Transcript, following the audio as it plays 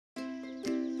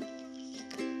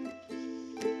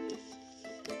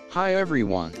Hi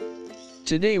everyone.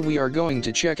 Today we are going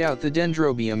to check out the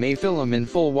Dendrobium aphyllum in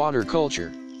full water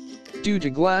culture. Due to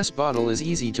glass bottle is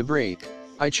easy to break,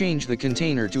 I changed the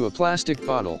container to a plastic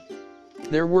bottle.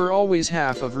 There were always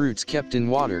half of roots kept in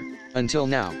water, until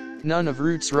now, none of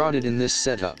roots rotted in this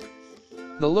setup.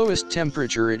 The lowest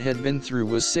temperature it had been through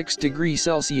was 6 degrees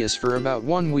Celsius for about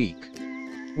 1 week.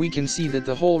 We can see that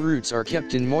the whole roots are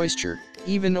kept in moisture,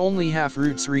 even only half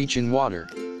roots reach in water.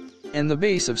 And the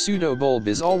base of pseudobulb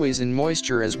is always in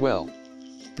moisture as well.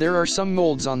 There are some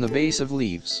molds on the base of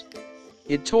leaves.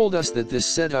 It told us that this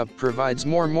setup provides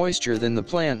more moisture than the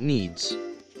plant needs.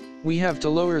 We have to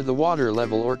lower the water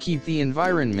level or keep the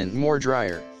environment more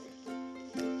drier.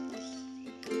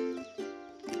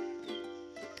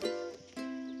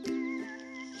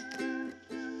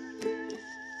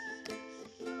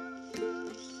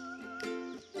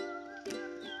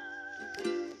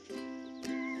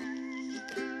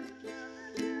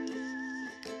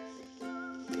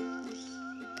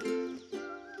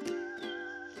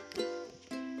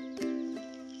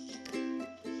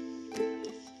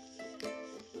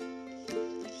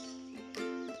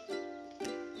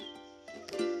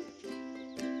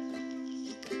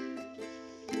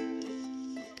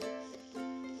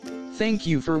 Thank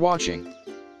you for watching.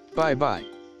 Bye bye.